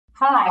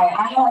Hi,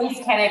 I'm Elise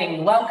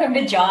Kennedy. Welcome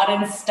to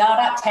Jarden's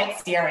Startup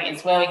Tech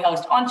Series, where we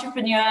host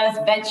entrepreneurs,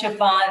 venture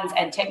funds,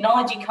 and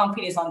technology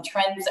companies on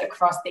trends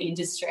across the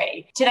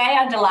industry. Today,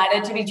 I'm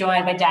delighted to be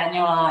joined by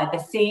Daniel Lai, the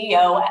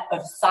CEO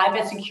of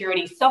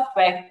cybersecurity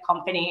software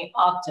company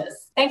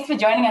archTIS. Thanks for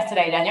joining us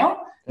today, Daniel.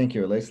 Thank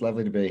you, Elise.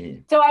 Lovely to be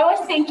here. So I always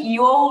think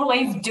you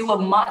always do a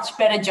much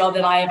better job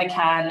than I ever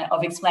can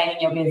of explaining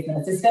your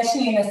business,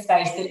 especially in the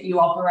space that you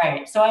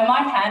operate. So I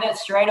might hand it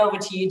straight over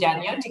to you,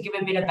 Daniel, to give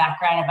a bit of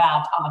background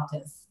about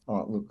archTIS.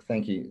 Oh, look,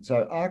 thank you.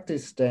 So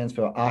archTIS stands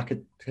for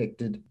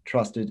Architected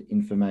Trusted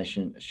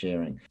Information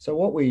Sharing. So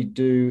what we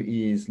do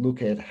is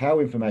look at how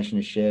information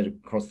is shared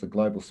across the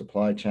global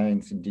supply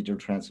chains in digital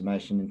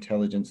transformation,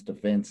 intelligence,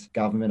 defense,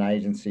 government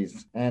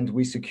agencies, and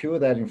we secure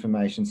that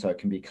information so it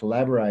can be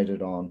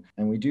collaborated on.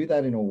 And we do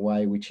that in a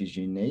way which is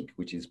unique,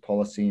 which is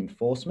policy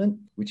enforcement,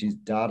 which is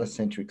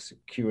data-centric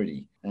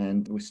security.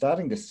 And we're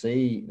starting to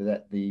see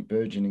that the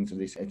burgeonings of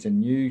this, it's a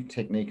new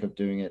technique of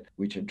doing it,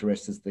 which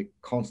addresses the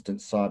constant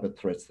cyber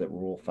threats that we're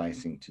all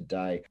facing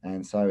today.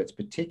 And so it's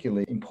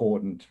particularly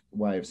important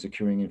way of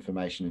securing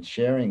information and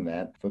sharing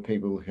that for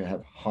people who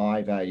have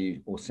high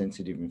value or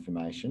sensitive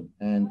information.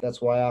 And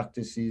that's why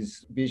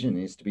archTIS's vision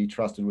is to be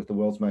trusted with the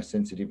world's most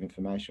sensitive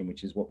information,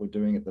 which is what we're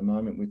doing at the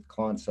moment with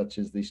clients such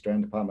as the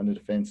Australian Department of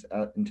Defence,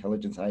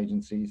 intelligence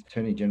agencies,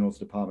 Attorney General's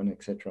Department,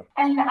 etc.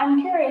 And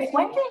I'm curious,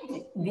 when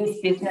did this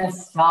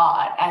business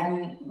start?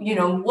 And,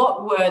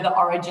 what were the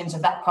origins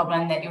of that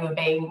problem that you were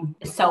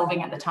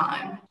solving at the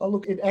time? Oh,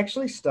 look, it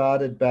actually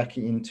started back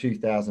in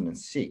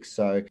 2006.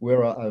 So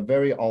we're a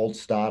very old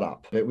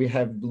startup, but we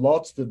have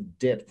lots of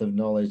depth of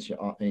knowledge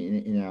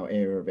in our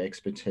area of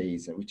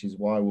expertise, which is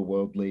why we're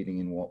world leading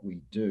in what we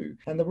do.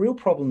 And the real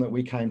problem that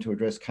we came to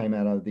address came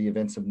out of the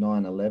events of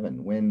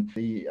 9/11, when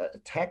the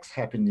attacks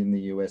happened in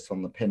the US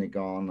on the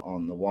Pentagon,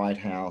 on the White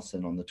House,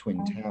 and on the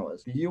Twin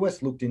Towers. The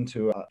US looked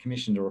into a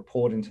commission to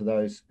report into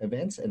those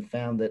events and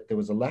found that there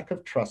was a lack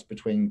of trust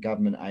between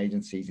government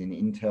agencies in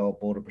intel,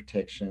 border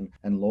protection,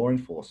 and law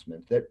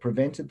enforcement that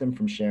prevented them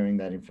from sharing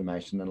that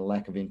information, and a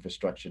lack of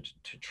infrastructure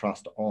to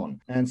trust on.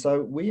 And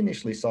so we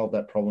initially solved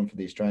that problem for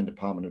the Australian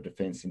Department of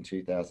Defence in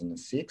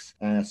 2006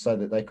 so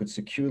that they could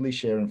securely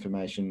share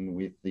information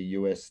with the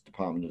US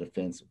Department of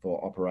Defence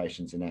for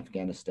operations in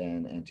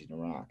Afghanistan and in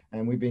Iraq.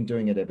 And we've been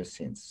doing it ever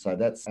since. So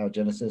that's our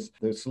genesis.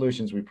 The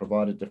solutions we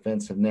provided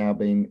defence have now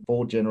been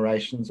 4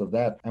 generations of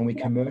that, and we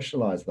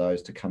commercialise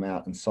those to come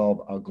out and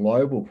solve a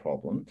global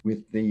problem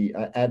with the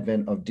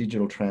advent of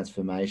digital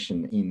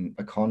transformation in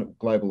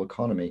global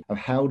economy of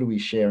how do we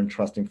share and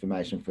trust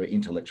information for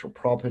intellectual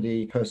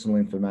property, personal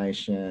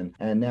information,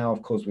 and now,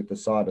 of course, with the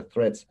cyber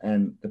threats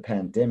and the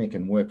pandemic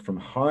and work from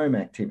home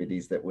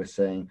activities that we're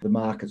seeing, the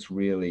market's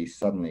really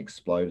suddenly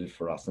exploded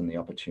for us, and the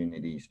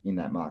opportunities in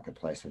that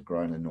marketplace have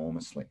grown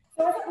enormously.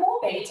 So is it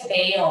more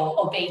B2B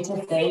or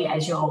B2C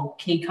as your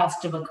key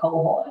customer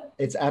cohort?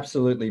 It's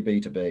absolutely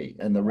B2B.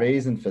 And the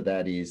reason for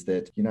that is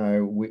that,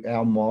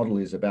 our model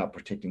is about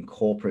protecting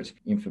corporate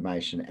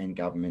information and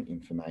government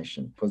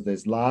information, because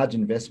there's large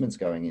investments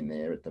going in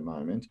there at the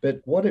moment.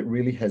 But what it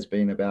really has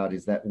been about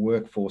is that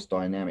workforce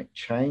dynamic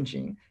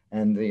changing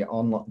and the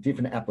online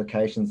different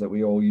applications that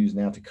we all use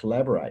now to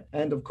collaborate.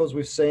 And of course,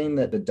 we've seen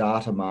that the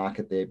data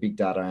market there, big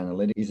data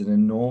analytics, is an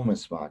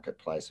enormous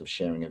marketplace of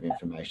sharing of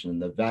information,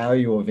 and the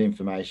value of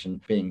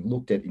information being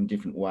looked at in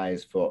different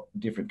ways for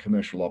different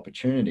commercial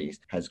opportunities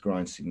has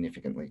grown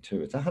significantly too.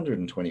 It's a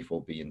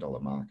 $124 billion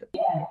market.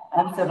 Yeah,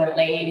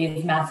 absolutely. It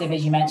is massive,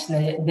 as you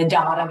mentioned, the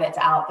data that's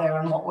out there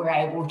and what we're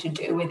able to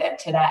do with it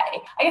today.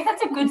 I guess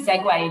that's a good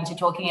segue into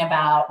talking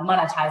about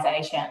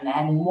monetization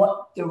and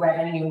what the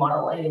revenue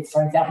model is.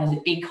 For example, is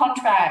it big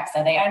contracts?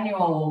 Are they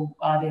annual?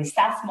 Are they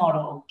SaaS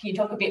model? Can you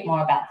talk a bit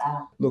more about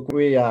that? Look,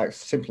 we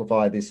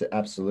simplify this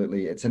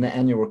absolutely. It's an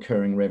annual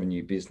recurring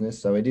revenue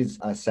business, so it is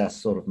a SaaS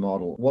sort of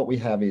model. What we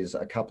have is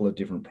a couple of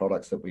different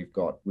products that we've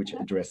got which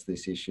address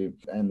this issue,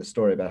 and the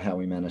story about how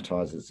we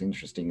monetize is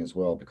interesting as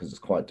well because it's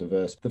quite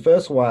diverse. The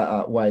first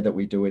way that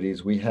we do it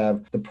is we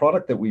have the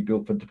product that we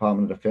built for the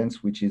Department of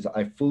Defence, which is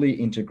a fully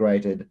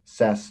integrated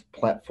SaaS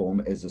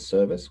platform as a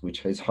service,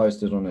 which is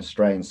hosted on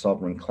Australian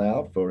sovereign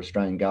cloud for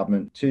Australian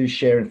government to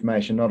share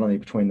information not only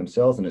between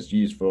themselves, and it's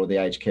used for the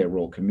Aged Care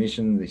Royal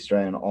Commission, the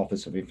Australian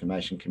Office of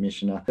Information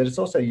Commissioner, but it's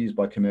also used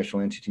by commercial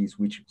entities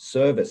which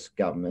service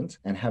government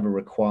and have a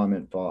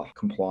requirement for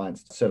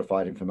compliance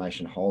certified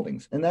information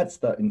holdings. And that's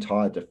the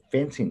entire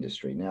defence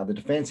industry. Now, the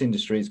defence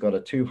industry has got a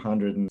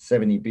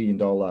 $270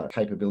 billion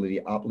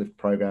capability uplift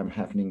program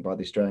happening by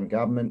the Australian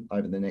government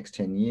over the next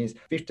 10 years.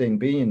 $15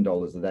 billion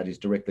of that is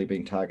directly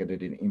being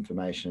targeted in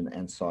information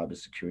and cyber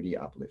security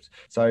uplifts.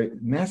 So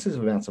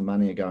massive amounts of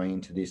money are going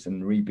into this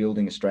and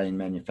rebuilding Australian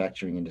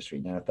manufacturing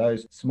industry. Now, if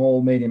those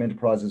small, medium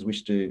enterprises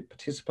wish to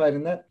participate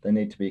in that, they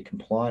need to be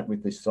compliant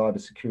with the cyber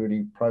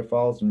security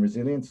profiles and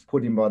resilience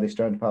put in by the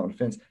Australian Department of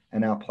Defence.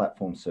 and our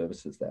platform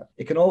services that.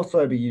 It can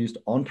also be used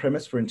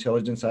on-premise for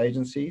intelligence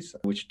agencies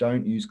which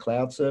don't use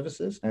cloud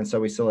services. And so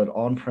we sell it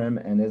on-prem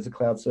and as a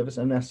cloud service.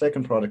 And our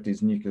second product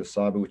is Nuclear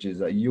Cyber, which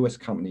is a US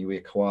company we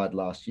acquired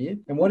last year.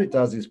 And what it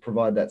does is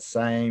provide that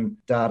same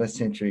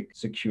data-centric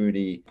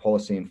security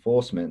policy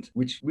enforcement,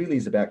 which really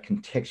is about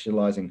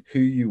contextualizing who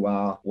you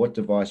are, what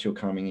device you're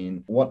coming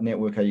in, what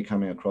network are you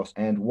coming across,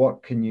 and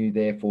what can you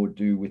therefore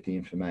do with the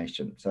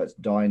information. So it's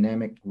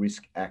dynamic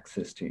risk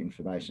access to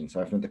information.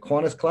 So if I'm at the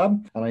Qantas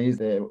Club and I use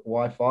their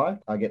Wi-Fi,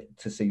 I get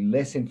to see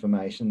less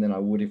information than I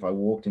would if I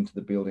walked into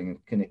the building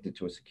and connected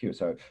to a secure.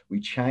 So we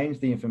change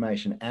the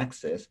information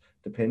access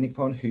depending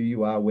upon who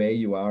you are, where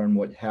you are,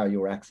 and how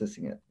you're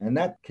accessing it. And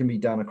that can be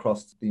done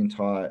across the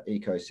entire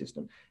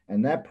ecosystem.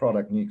 And that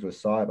product, Nuclear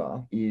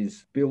Cyber,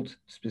 is built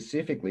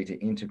specifically to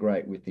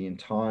integrate with the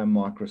entire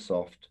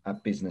Microsoft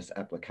business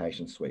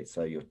application suite.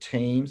 So your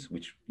Teams,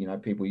 which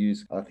people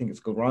use, I think it's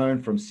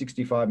grown from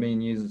 65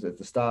 million users at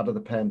the start of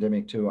the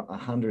pandemic to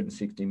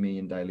 160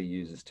 million daily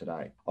users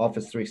today.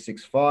 Office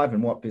 365,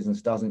 and what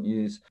business doesn't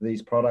use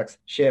these products?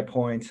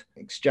 SharePoint,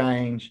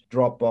 Exchange,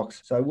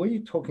 Dropbox. So we're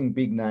talking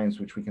big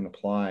names which we can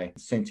apply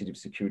sensitive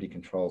security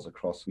controls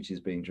across, which is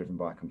being driven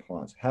by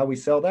compliance. How we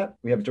sell that?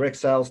 We have a direct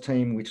sales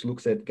team which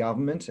looks at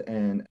government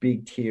and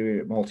big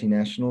tier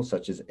multinationals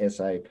such as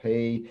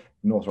SAP,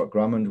 Northrop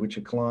Grumman, which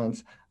are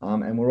clients.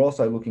 And we're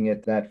also looking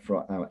at that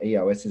for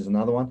EOS is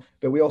another one.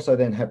 But we also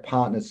then have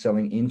partners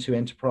selling into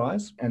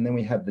enterprise. And then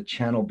we have the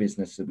channel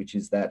business, which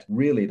is that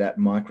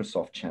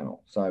Microsoft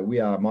channel. So we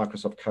are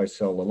Microsoft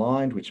co-sell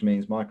aligned, which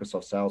means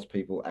Microsoft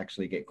salespeople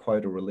actually get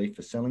quota relief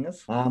for selling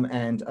us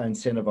and are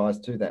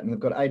incentivized to that. And they've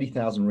got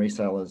 80,000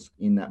 resellers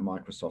in that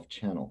Microsoft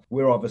channel.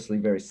 We're obviously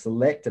very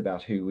select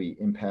about who we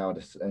empower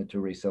to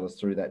resell us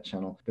through that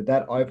channel. But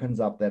that opens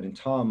up that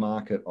entire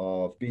market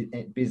of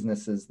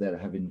businesses that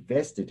have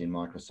invested in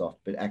Microsoft,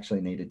 but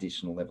actually need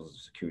additional levels of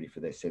security for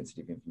their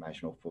sensitive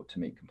information or to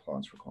meet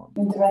compliance requirements.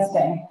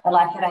 Interesting. I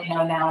like that I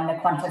know now in the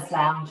Qantas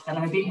lounge that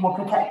I'm a bit more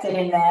protected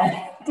in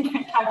there.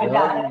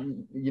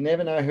 You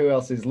never know who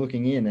else is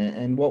looking in.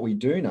 And what we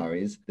do know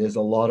is there's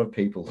a lot of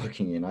people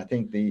looking in. I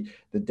think the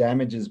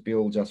damages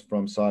bill just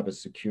from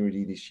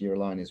cybersecurity this year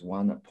alone is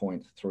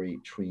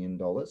 $1.3 trillion.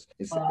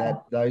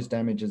 That those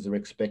damages are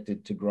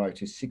expected to grow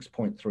to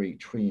 6.3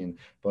 trillion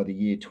by the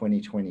year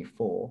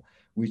 2024.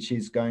 Which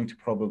is going to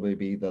probably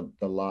be the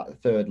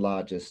third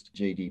largest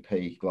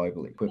GDP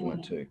globally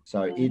equivalent to.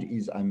 So it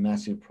is a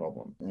massive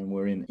problem, and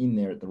we're in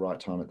there at the right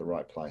time, at the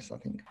right place, I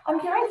think.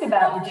 I'm curious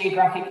about the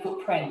geographic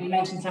footprint. You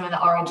mentioned some of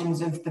the origins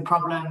of the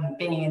problem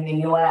being in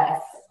the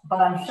US. But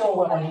I'm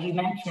sure, as you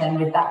mentioned,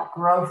 with that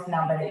growth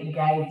number that you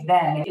gave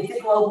then, it's a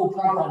global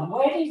problem.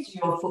 Where does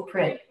your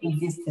footprint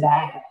exist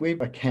today?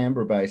 We're a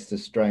Canberra-based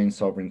Australian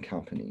sovereign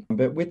company.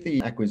 But with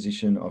the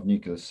acquisition of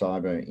Nuclear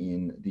Cyber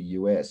in the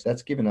US,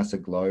 that's given us a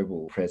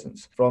global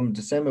presence. From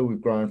December, we've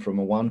grown from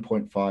a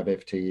 1.5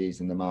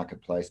 FTEs in the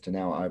marketplace to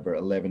now over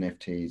 11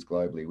 FTEs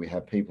globally. We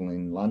have people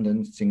in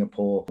London,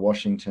 Singapore,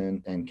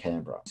 Washington, and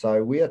Canberra.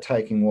 So we are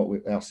taking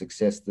our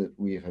success that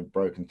we have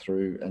broken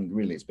through, and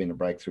really it's been a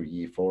breakthrough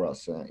year for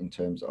us in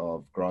terms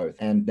of growth.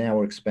 And now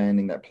we're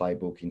expanding that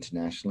playbook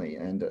internationally.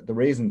 And the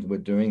reason we're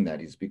doing that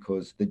is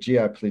because the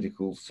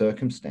geopolitical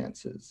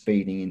circumstances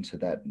feeding into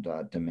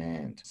that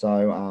demand.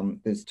 So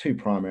there's two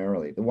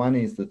primarily. The one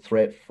is the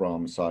threat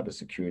from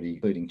cybersecurity,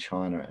 including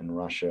China and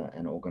Russia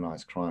and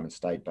organized crime and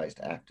state-based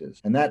actors.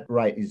 And that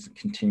rate is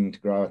continuing to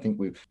grow. I think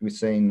we've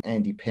seen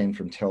Andy Penn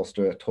from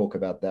Telstra talk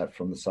about that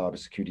from the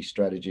cybersecurity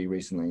strategy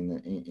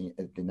recently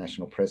at the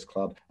National Press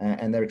Club.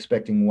 And they're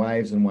expecting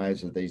waves and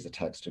waves of these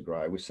attacks to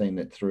grow. We've seen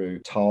that through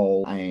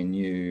Toll,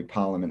 ANU,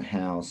 Parliament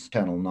House,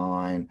 Channel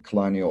 9,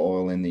 Colonial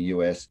Oil in the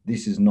US.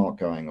 This is not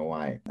going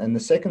away. And the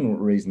second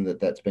reason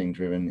that that's being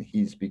driven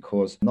is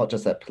because not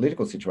just that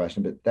political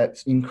situation, but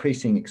that's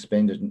increasing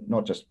expenditure,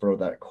 not just for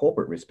that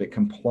corporate risk, but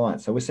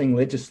compliance. So we're seeing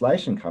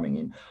legislation coming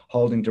in,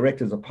 holding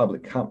directors of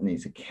public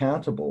companies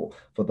accountable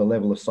for the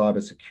level of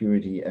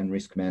cybersecurity and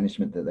risk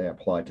management that they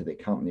apply to their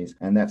companies.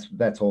 And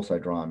that's also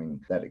driving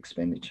that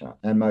expenditure.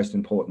 And most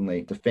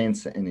importantly,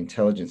 defense and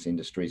intelligence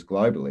industries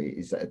globally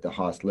is at the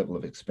highest level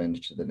of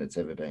expenditure that it's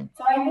ever been.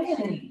 So I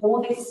imagine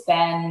all this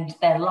spend,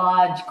 they're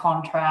large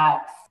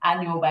contracts,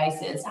 annual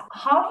basis.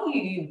 How do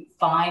you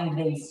find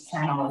these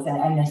channels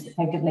and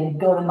effectively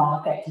go to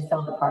market to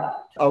sell the product?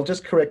 I'll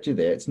just correct you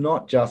there. It's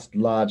not just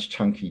large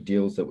chunky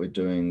deals that we're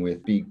doing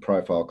with big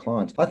profile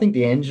clients. I think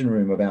the engine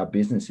room of our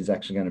business is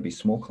actually going to be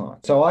small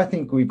clients. So I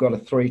think we've got a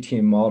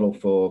 3-tier model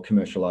for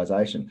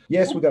commercialization.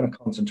 Yes, we're going to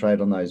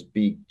concentrate on those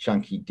big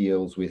chunky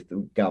deals with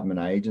government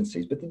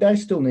agencies, but they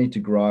still need to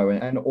grow.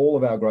 And all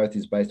of our growth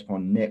is based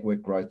upon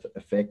network growth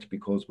effect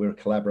because we're a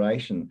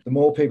collaboration. The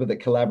more people that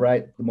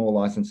collaborate, the more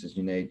licenses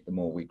you need, the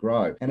more we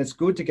grow. And it's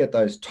good to get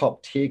those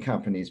top tier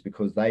companies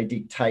because they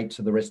dictate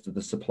to the rest of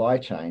the supply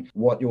chain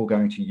what you're going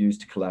going to use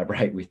to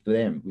collaborate with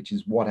them, which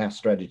is what our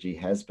strategy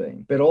has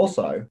been. But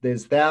also,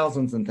 there's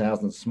thousands and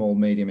thousands of small,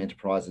 medium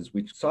enterprises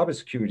which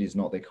cybersecurity is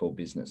not their core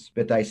business,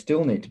 but they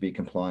still need to be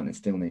compliant and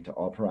still need to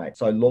operate.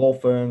 So law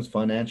firms,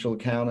 financial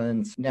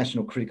accountants,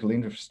 national critical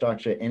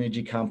infrastructure,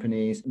 energy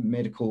companies,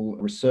 medical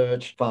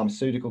research,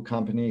 pharmaceutical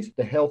companies,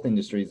 the health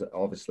industry is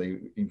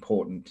obviously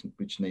important,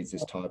 which needs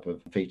this type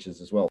of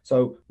features as well.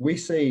 So we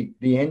see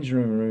the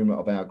engine room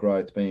of our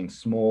growth being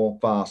small,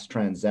 fast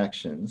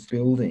transactions,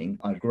 building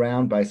a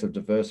ground base of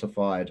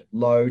diversified,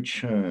 low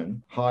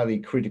churn, highly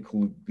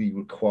critically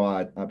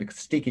required, because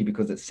sticky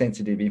because it's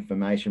sensitive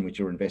information which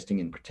you're investing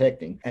in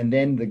protecting. And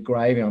then the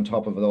gravy on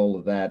top of all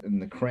of that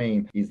and the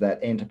cream is that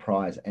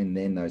enterprise and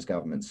then those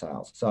government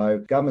sales. So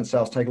government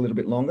sales take a little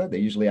bit longer. They're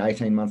usually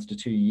 18 months to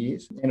 2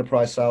 years.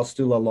 Enterprise sales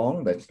still are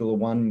long. They're still a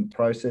one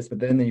process. But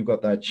then you've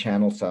got that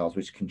channel sales,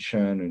 which can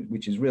churn,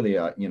 which is really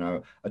a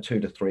 2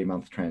 to 3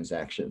 month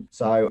transaction.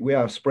 So we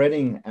are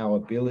spreading our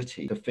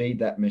ability to feed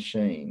that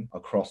machine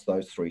across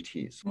those three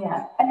tiers.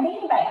 Yeah. And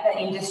thinking about the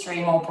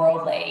industry more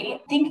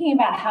broadly, thinking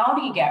about how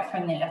do you get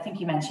from there? I think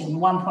you mentioned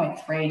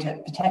 1.3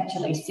 to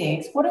potentially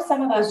 6. What are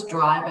some of those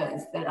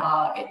drivers that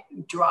are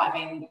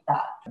driving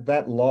that?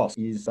 That loss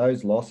is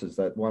those losses,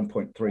 that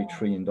 $1.3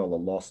 trillion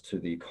loss to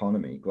the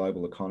economy,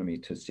 global economy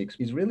to 6,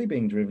 is really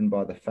being driven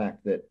by the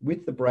fact that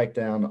with the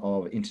breakdown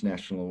of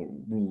international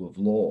rule of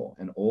law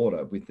and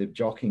order, with the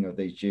jockeying of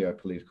these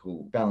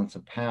geopolitical balance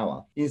of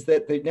power, is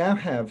that they now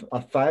have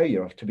a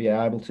failure to be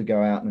able to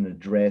go out and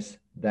address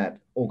that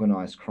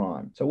organized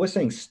crime. So we're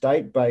seeing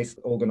state-based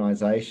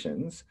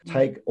organizations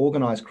take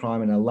organized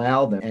crime and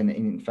allow them and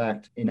in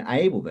fact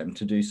enable them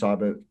to do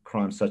cyber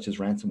crimes such as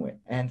ransomware.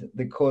 And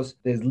because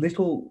there's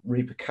little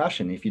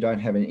repercussion if you don't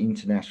have an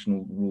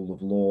international rule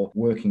of law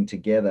working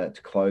together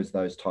to close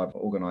those type of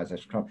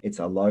organization crime. It's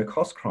a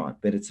low-cost crime,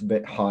 but it's a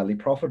bit highly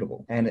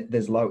profitable. And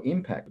there's low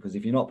impact because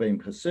if you're not being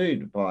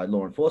pursued by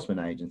law enforcement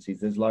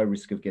agencies, there's low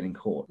risk of getting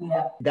caught.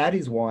 Yeah. That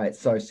is why it's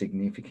so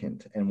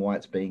significant and why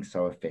it's being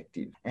so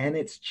effective. And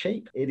it's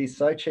cheap. It is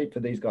so cheap for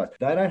these guys.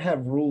 They don't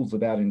have rules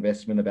about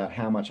investment, about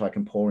how much I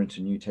can pour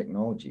into new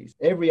technologies.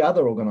 Every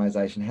other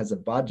organization has a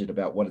budget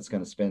about what it's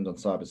going to spend on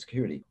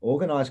cybersecurity.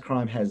 Organized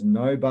crime has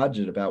no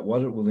budget about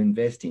what it will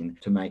invest in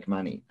to make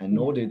money, and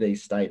nor do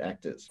these state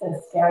actors.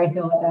 It's a scary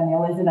thought,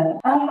 Daniel, isn't it?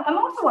 I'm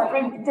also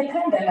wondering, the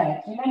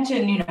pandemic, you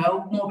mentioned,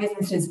 more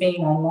businesses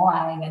being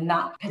online, and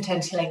that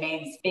potentially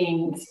means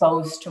being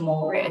exposed to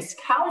more risk.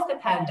 How has the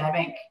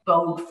pandemic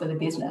bode for the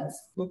business?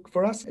 Look,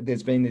 for us,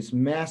 there's been this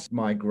mass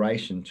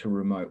migration to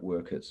remote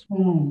workers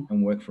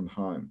and work from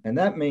home. And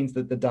that means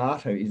that the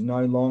data is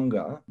no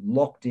longer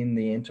locked in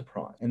the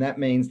enterprise. And that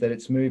means that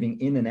it's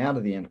moving in and out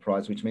of the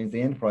enterprise, which means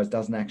the enterprise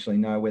doesn't actually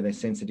know where their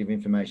sensitive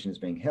information is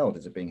being held.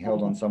 Is it being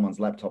held on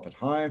someone's laptop at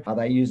home? Are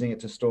they using it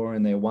to store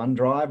in their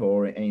OneDrive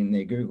or in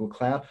their Google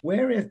Cloud?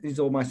 Where is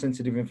all my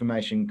sensitive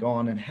information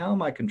gone and how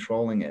am I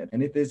controlling it?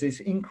 And if there's this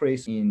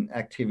increase in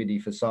activity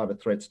for cyber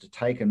threats to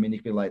take and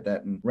manipulate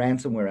that and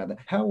ransomware out there,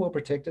 how well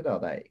protected are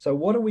they? So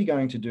what are we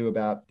going to do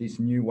about this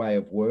new way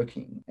of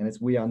working? And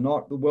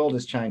the world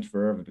has changed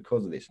forever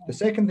because of this. The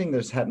second thing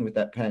that's happened with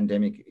that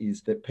pandemic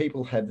is that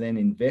people have then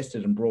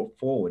invested and brought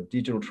forward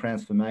digital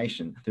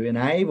transformation to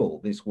enable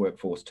this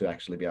workforce to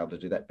actually be able to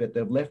do that. But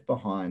they've left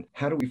behind,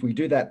 if we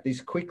do that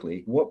this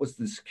quickly, what was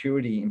the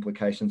security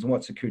implications and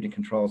what security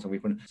controls have we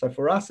put in? So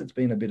for us, it's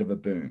been a bit of a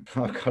boom.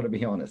 I've got to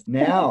be honest.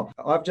 Now,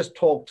 I've just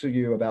talked to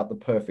you about the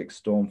perfect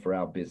storm for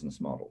our business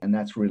model. And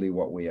that's really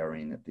what we are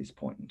in at this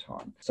point in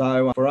time.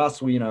 So for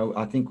us,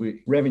 I think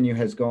revenue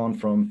has gone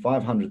from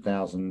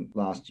 500,000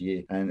 last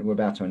year, and we're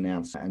about to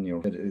announce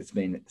annual that it's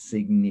been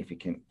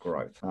significant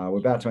growth. We're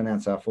about to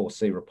announce our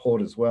 4C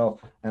report as well,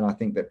 and I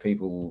think that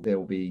there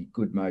will be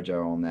good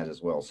mojo on that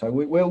as well. So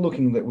we're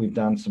looking that we've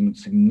done some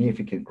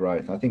significant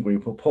growth. I think we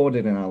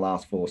reported in our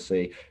last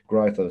 4C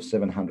growth of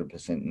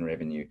 700% in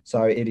revenue.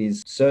 So it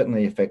has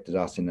certainly affected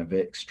us in an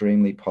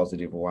extremely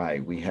positive way.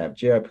 We have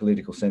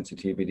geopolitical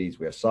sensitivities,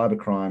 we have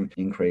cybercrime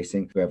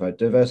increasing, we have a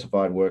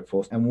diversified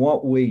workforce, and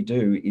what we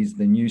do is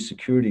the new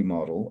security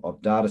model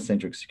of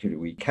data-centric security.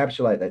 We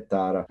encapsulate that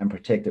data and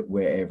protect it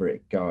wherever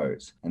it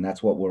goes. And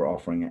that's what we're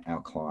offering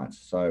our clients.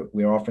 So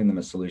we're offering them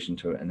a solution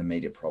to an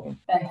immediate problem.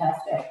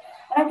 Fantastic.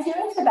 And I'm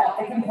curious about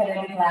the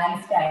competitive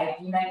landscape.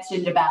 You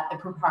mentioned about the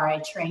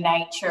proprietary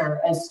nature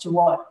as to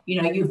what,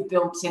 you've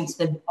built since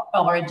the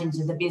origins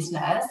of the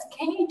business.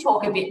 Can you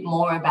talk a bit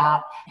more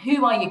about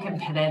who are your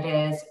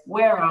competitors,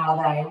 where are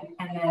they,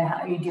 and then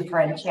how you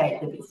differentiate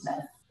the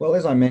business? Well,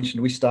 as I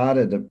mentioned, we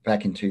started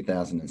back in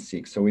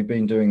 2006, so we've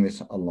been doing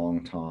this a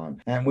long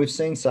time. And we've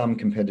seen some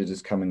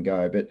competitors come and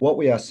go, but what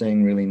we are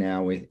seeing really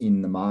now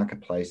in the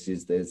marketplace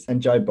is and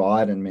Joe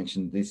Biden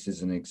mentioned this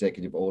as an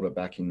executive order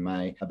back in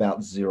May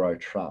about zero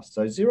trust.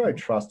 So zero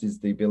trust is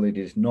the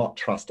ability to not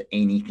trust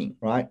anything,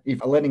 right?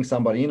 If I'm letting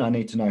somebody in, I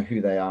need to know who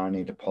they are. I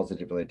need to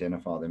positively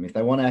identify them. If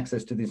they want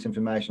access to this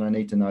information, I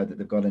need to know that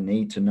they've got a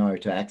need to know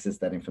to access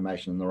that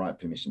information and the right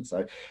permission.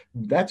 So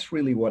that's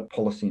really what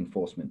policy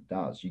enforcement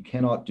does. You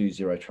cannot cannot do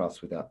zero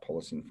trust without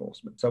policy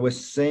enforcement. So we're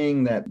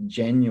seeing that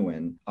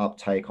genuine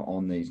uptake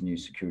on these new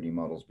security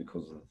models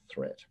because of the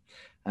threat.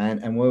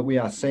 And what we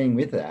are seeing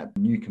with that,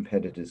 new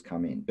competitors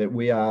come in, but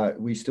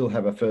we still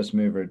have a first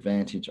mover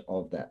advantage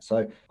of that.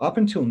 So up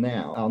until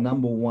now, our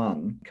number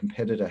one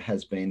competitor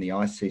has been the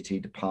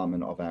ICT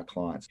department of our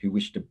clients who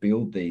wish to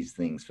build these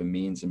things for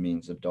millions and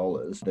millions of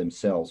dollars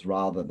themselves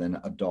rather than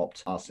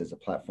adopt us as a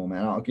platform.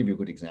 And I'll give you a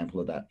good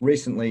example of that.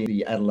 Recently,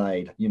 the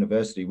Adelaide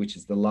University, which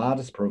is the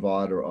largest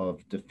provider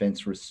of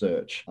defence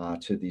research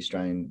to the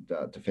Australian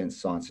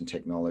Defence Science and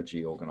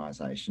Technology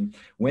Organisation,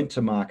 went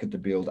to market to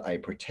build a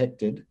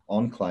protected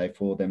enclave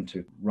for them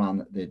to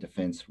run their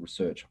defence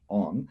research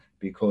on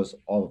because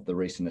of the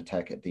recent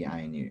attack at the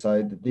ANU.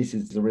 So this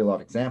is a real life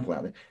example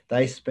out there.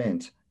 They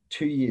spent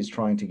 2 years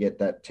trying to get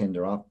that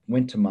tender up,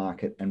 went to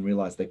market and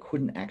realized they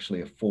couldn't actually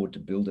afford to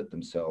build it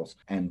themselves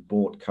and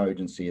bought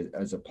Cogency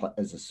as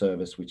a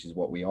service, which is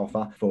what we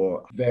offer,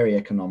 for very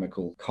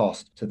economical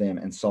cost to them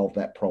and solve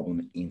that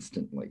problem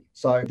instantly.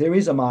 So there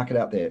is a market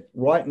out there.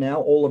 Right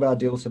now, all of our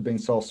deals have been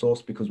sole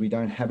sourced because we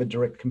don't have a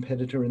direct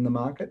competitor in the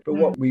market, but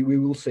what we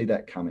will see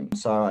that coming.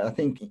 So I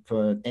think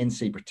for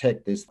NC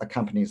Protect, there's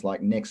companies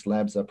like Next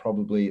Labs are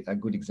probably a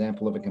good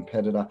example of a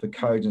competitor. For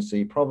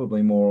Cogency,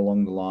 probably more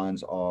along the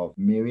lines of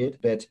Myriad.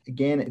 But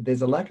again,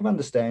 there's a lack of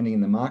understanding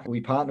in the market.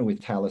 We partner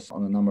with Thales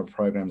on a number of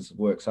programs of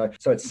work. So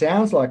it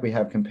sounds like we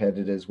have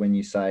competitors when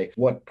you say,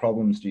 what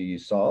problems do you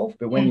solve?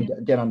 But when you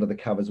get under the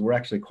covers, we're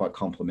actually quite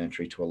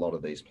complementary to a lot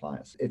of these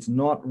players. It's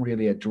not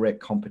really a direct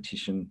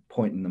competition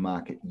point in the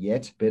market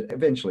yet, but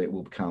eventually it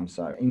will become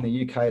so. In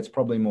the UK, it's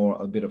probably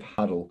more a bit of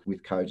huddle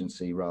with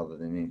Cogency rather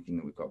than anything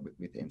that we've got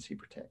with NC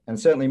Protect. And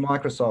certainly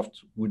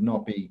Microsoft would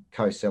not be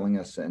co-selling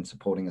us and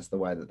supporting us the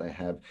way that they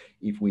have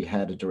if we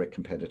had a direct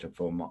competitor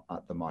for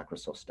the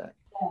Microsoft stack.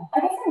 Yeah. I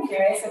guess I'm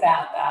curious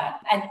about that.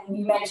 And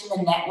you mentioned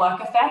the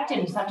network effect,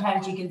 and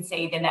sometimes you can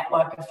see the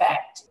network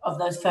effect of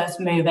those first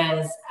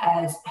movers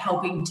as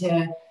helping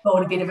to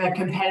build a bit of a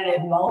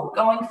competitive moat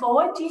going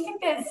forward. Do you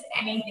think there's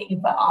anything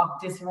for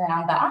archTIS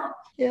around that?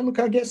 Yeah, look,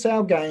 I guess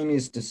our game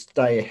is to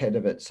stay ahead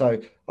of it.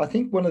 So I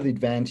think one of the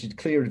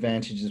clear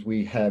advantages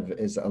we have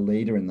as a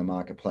leader in the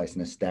marketplace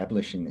and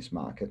establishing this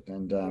market,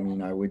 and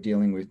we're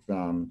dealing with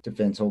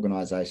defence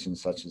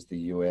organisations such as the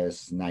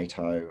US,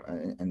 NATO,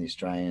 and the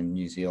Australian,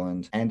 New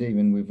Zealand, and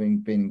even we've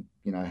been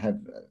have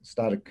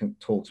started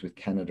talks with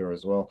Canada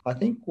as well. I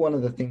think one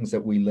of the things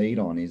that we lead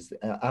on is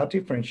our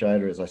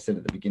differentiator, as I said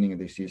at the beginning of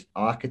this, is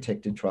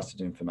architected trusted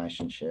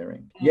information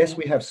sharing. Yes,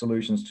 we have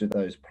solutions to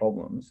those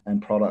problems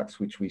and products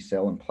which we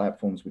sell and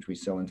platforms which we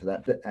sell into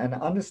that, and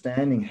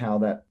understanding how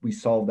that we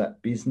solve that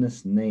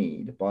business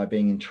need by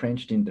being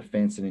entrenched in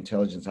defence and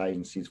intelligence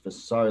agencies for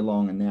so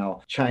long and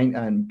now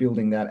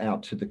building that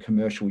out to the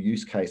commercial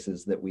use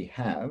cases that we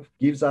have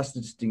gives us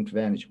a distinct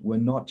advantage. We're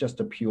not just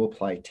a pure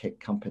play tech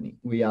company.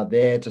 We are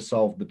there to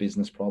solve the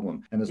business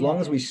problem. And as long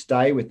as we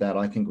stay with that,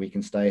 I think we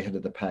can stay ahead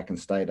of the pack and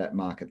stay that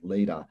market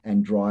leader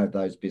and drive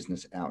those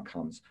business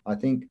outcomes. I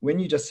think when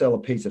you just sell a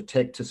piece of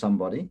tech to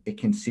somebody, it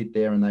can sit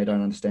there and they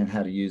don't understand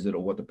how to use it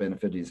or what the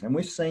benefit is. And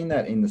we've seen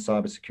that in the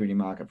cybersecurity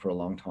market for a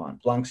long time.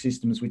 Splunk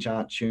systems which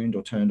aren't tuned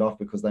or turned off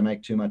because they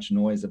make too much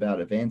noise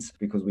about events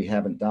because we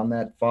haven't done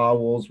that.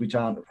 Firewalls which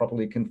aren't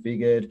properly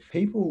configured.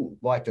 People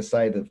like to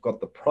say they've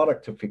got the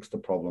product to fix the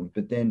problem,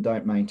 but then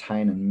don't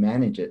maintain and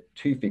manage it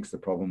to fix the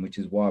problem, which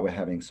is why we're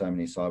having so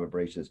many cyber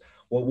breaches.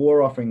 What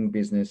we're offering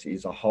business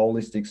is a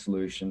holistic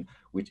solution,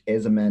 which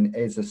as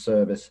a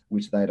service,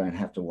 which they don't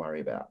have to worry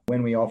about.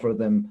 When we offer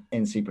them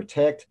NC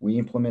Protect, we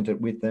implement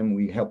it with them.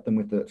 We help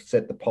them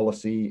set the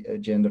policy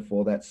agenda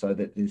for that so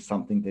that there's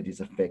something that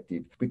is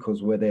effective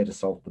because we're there to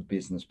solve the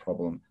business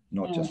problem,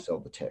 not just sell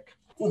the tech.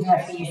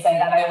 Interesting you say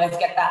that. I always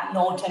get that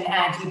Norton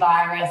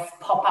antivirus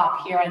pop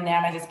up here and there,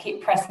 and I just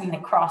keep pressing the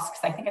cross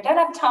because I think I don't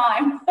have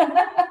time.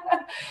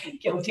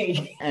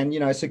 Guilty.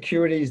 And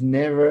security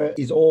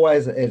is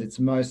always at its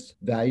most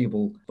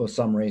valuable for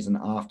some reason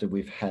after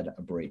we've had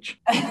a breach.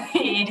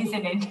 It is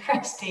an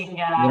interesting.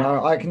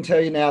 I can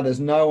tell you now, there's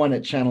no one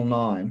at Channel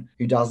 9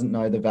 who doesn't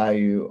know the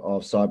value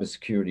of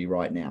cybersecurity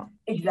right now.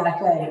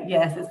 Exactly.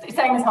 Yes, it's the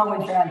same as home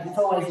insurance. It's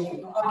always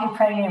I'll be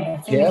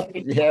premium.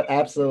 Yep,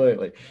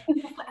 absolutely.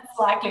 It's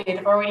likely to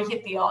have already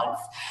hit the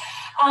odds.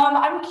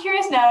 I'm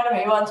curious now to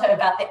move on to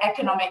about the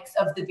economics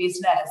of the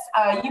business.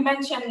 You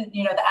mentioned,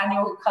 the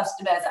annual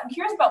customers. I'm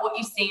curious about what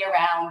you see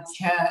around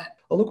churn.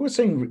 Well, look, we're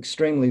seeing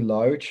extremely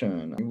low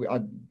churn.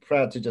 I'm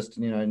proud to just,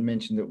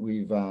 mention that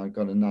we've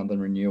got another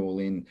renewal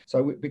in.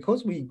 So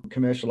because we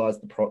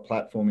commercialized the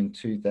platform in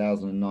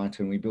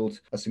 2019, we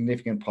built a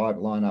significant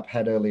pipeline up,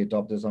 had early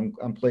adopters.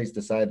 I'm pleased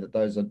to say that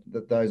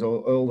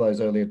all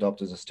those early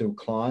adopters are still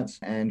clients,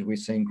 and we're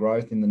seeing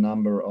growth in the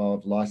number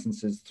of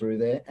licenses through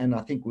there. And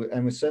I think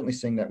we're certainly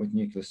seeing that with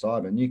nuclear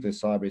cyber. Nuclear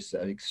cyber is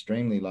at an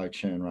extremely low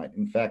churn rate.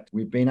 In fact,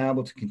 we've been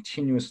able to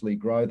continuously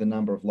grow the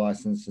number of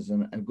licenses,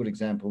 and a good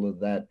example of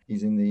that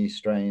is in the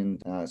Australian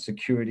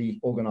security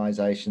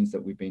organisation organisations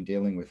that we've been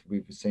dealing with,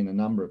 we've seen a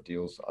number of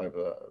deals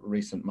over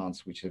recent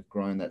months which have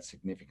grown that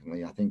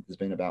significantly. I think there's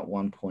been about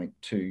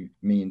 $1.2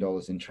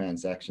 million in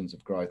transactions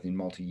of growth in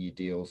multi-year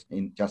deals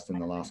in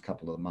the last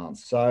couple of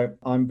months. So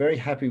I'm very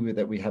happy with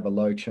that we have a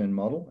low churn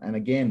model. And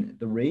again,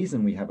 the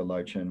reason we have a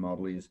low churn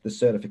model is the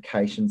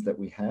certifications that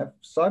we have.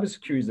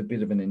 Cybersecurity is a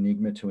bit of an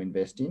enigma to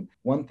invest in.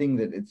 One thing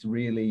that it's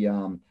really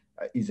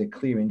is a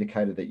clear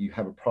indicator that you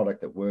have a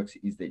product that works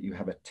is that you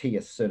have a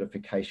TS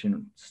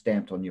certification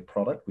stamped on your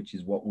product, which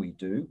is what we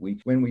do.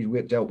 When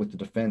we dealt with the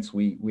defense,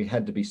 we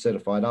had to be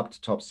certified up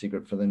to top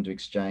secret for them to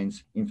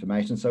exchange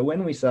information. So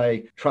when we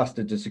say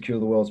trusted to secure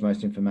the world's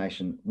most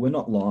information, we're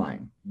not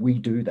lying. We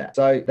do that.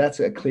 So that's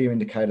a clear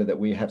indicator that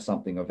we have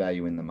something of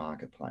value in the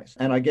marketplace.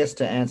 And I guess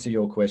to answer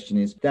your question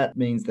is that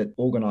means that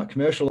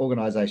commercial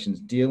organizations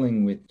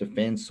dealing with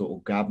defense or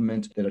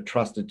government that are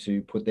trusted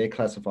to put their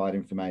classified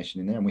information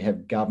in there, and we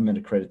have government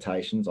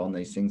accreditations on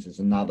these things as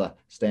another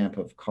stamp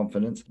of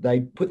confidence. They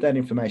put that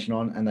information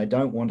on and they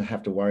don't want to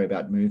have to worry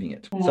about moving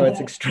it. So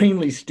it's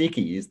extremely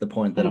sticky is the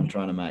point that I'm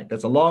trying to make.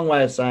 That's a long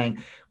way of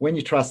saying when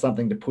you trust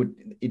something to put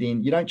it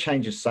in, you don't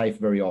change your safe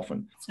very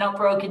often. It's not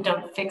broken,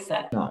 don't fix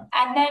it. No.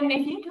 And then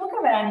if you talk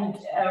around,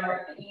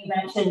 you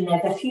mentioned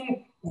there's a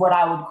few what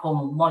I would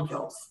call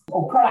modules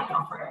or product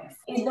offerings.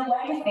 Is the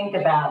way to think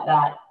about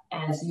that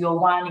as your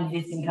one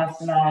existing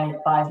customer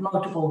buys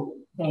multiple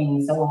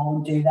things,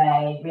 or do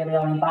they really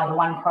only buy the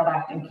one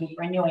product and keep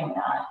renewing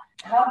that?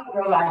 How do you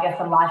grow, I guess,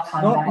 a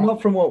lifetime value?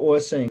 Not from what we're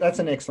seeing. That's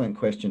an excellent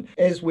question.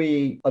 As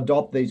we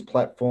adopt these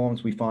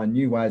platforms, we find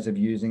new ways of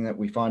using it.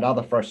 We find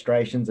other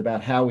frustrations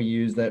about how we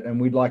use that,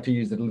 and we'd like to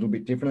use it a little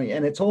bit differently.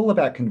 And it's all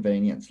about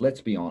convenience, let's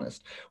be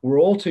honest. We're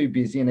all too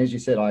busy. And as you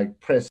said, I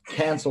press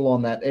cancel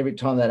on that every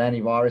time that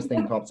antivirus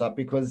thing pops up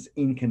because it's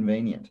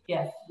inconvenient.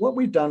 Yes. What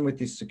we've done with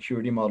this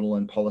security model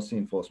and policy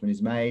enforcement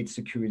is made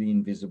security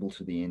invisible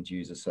to the end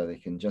user so they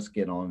can just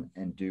get on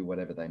and do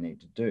whatever they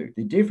need to do.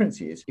 The difference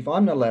is if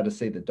I'm not allowed to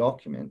see the document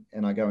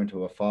and I go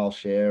into a file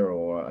share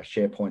or a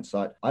SharePoint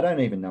site, I don't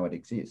even know it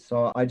exists.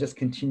 So I just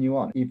continue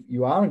on. If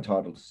you are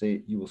entitled to see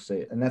it, you will see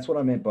it. And that's what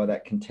I meant by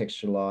that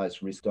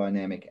contextualized risk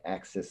dynamic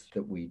access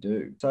that we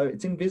do. So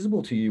it's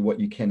invisible to you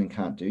what you can and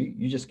can't do.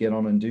 You just get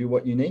on and do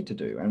what you need to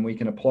do. And we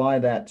can apply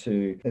that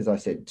to, as I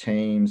said,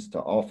 Teams, to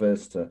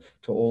Office, to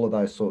all of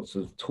those sorts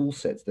of tool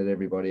sets that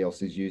everybody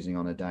else is using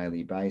on a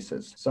daily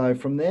basis. So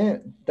from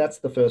there, that's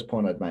the first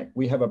point I'd make.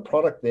 We have a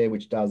product there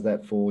which does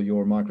that for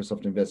your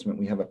Microsoft investment.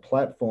 We have a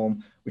platform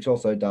which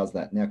also does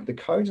that. Now, the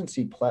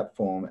Cogency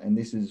platform, and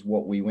this is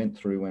what we went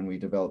through when we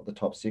developed the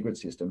top secret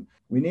system,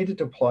 we needed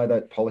to apply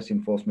that policy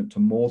enforcement to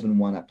more than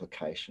one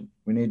application.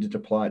 We needed to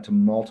apply it to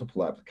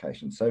multiple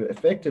applications. So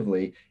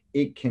effectively,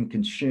 it can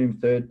consume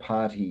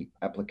third-party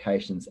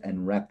applications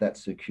and wrap that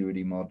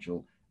security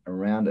module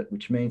around it,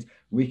 which means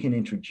we can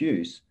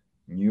introduce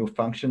new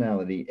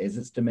functionality as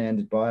it's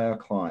demanded by our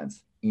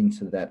clients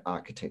into that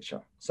architecture.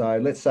 So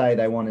let's say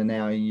they want to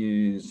now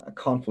use a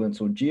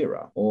Confluence or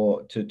Jira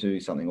or to do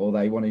something, or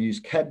they want to use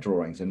CAD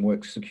drawings and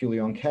work securely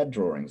on CAD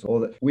drawings, or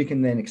that we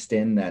can then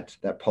extend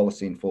that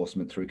policy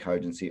enforcement through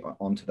Cogency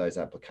onto those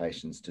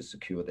applications to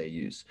secure their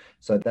use.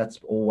 So that's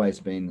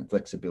always been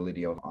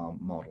flexibility of our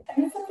model.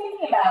 And so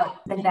thinking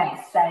about the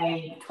next,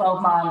 say,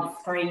 12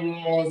 months, 3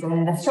 years,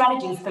 and the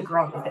strategies for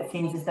growth, it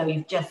seems as though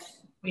you've just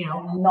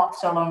not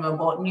so long ago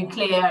bought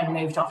nuclear and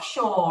moved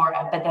offshore,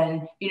 but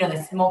then,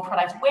 there's more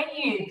products. Where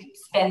do you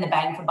spend the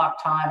bang for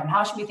buck time, and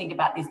how should we think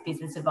about this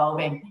business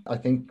evolving? I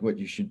think what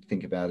you should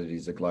think about it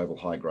is a global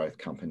high growth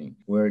company.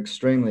 We're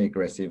extremely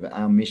aggressive.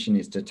 Our mission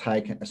is to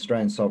take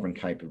Australian sovereign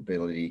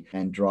capability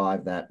and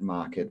drive that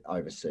market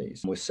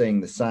overseas. We're seeing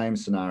the same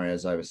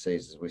scenarios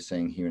overseas as we're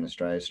seeing here in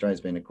Australia.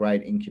 Australia's been a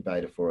great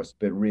incubator for us,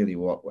 but really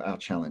what our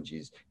challenge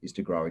is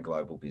to grow a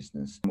global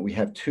business. We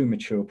have 2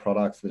 mature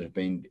products that have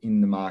been in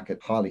the market,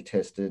 highly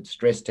tested,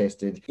 stress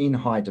tested, in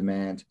high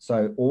demand.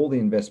 So all the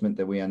investment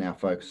that we are now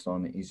focused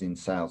on is in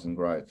sales and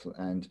growth.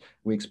 And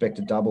we expect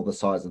to double the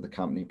size of the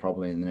company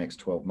probably in the next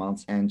 12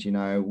 months. And,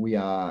 we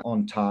are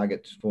on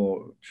target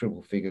for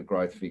triple figure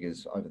growth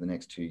figures over the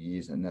next 2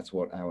 years. And that's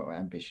what our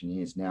ambition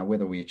is. Now,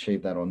 whether we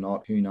achieve that or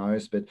not, who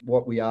knows? But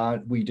what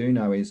we do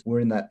know is we're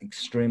in that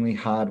extremely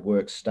hard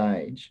work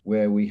stage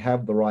where we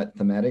have the right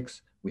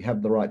thematics, we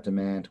have the right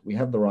demand, we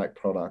have the right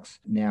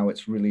products. Now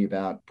it's really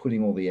about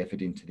putting all the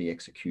effort into the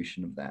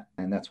execution of that.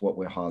 And that's what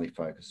we're highly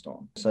focused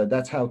on. So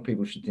that's how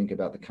people should think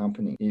about the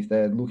company. If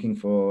they're looking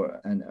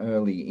for an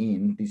early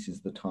in, this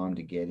is the time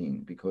to get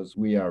in because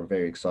we are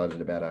very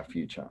excited about our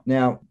future.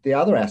 Now, the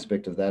other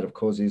aspect of that, of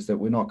course, is that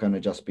we're not going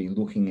to just be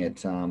looking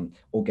at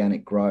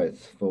organic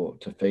growth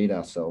to feed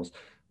ourselves.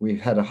 We've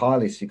had a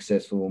highly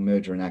successful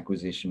merger and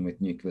acquisition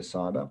with Nuclear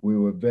Cyber. We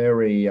were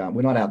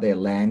we're not out there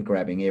land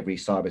grabbing every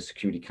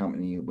cybersecurity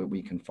company that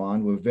we can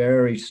find. We're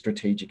very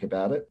strategic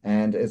about it.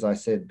 And as I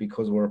said,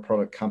 because we're a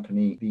product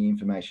company, the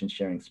information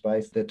sharing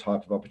space, the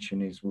type of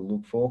opportunities we'll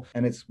look for.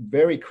 And it's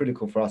very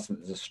critical for us that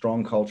there's a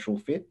strong cultural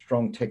fit,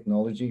 strong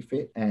technology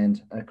fit,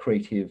 and a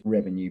creative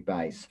revenue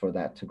base for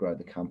that to grow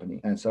the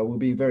company. And so we'll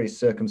be very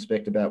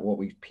circumspect about what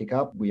we pick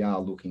up. We are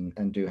looking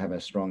and do have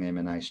a strong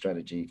M&A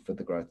strategy for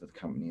the growth of the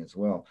company as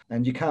well.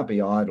 And you can't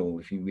be idle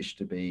if you wish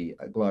to be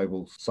a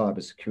global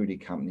cybersecurity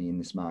company in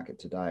this market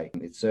today.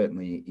 It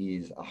certainly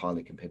is a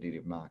highly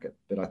competitive market,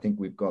 but I think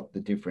we've got the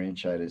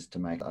differentiators to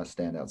make a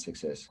standout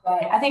success.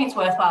 Right. I think it's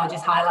worthwhile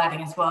just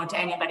highlighting as well to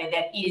anybody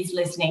that is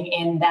listening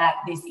in that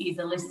this is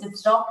a listed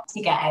stock,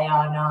 ticker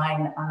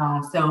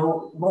AR9.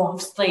 So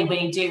obviously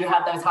we do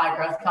have those high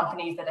growth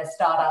companies that are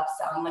startups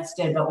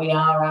unlisted, but we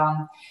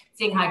are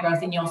seeing high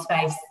growth in your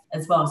space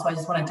as well. So I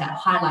just wanted to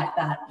highlight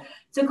that.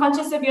 So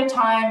conscious of your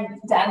time,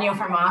 Daniel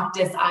from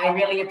archTIS, I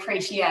really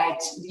appreciate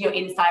your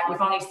insight. We've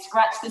only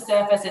scratched the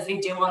surface as we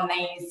do on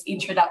these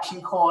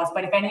introduction calls,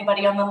 but if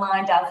anybody on the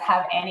line does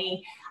have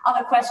any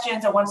other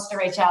questions or wants to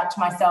reach out to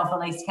myself,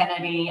 Elise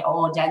Kennedy,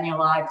 or Daniel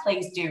Lai,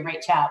 please do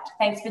reach out.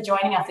 Thanks for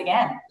joining us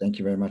again. Thank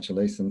you very much,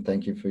 Elise, and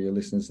thank you for your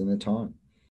listeners and their time.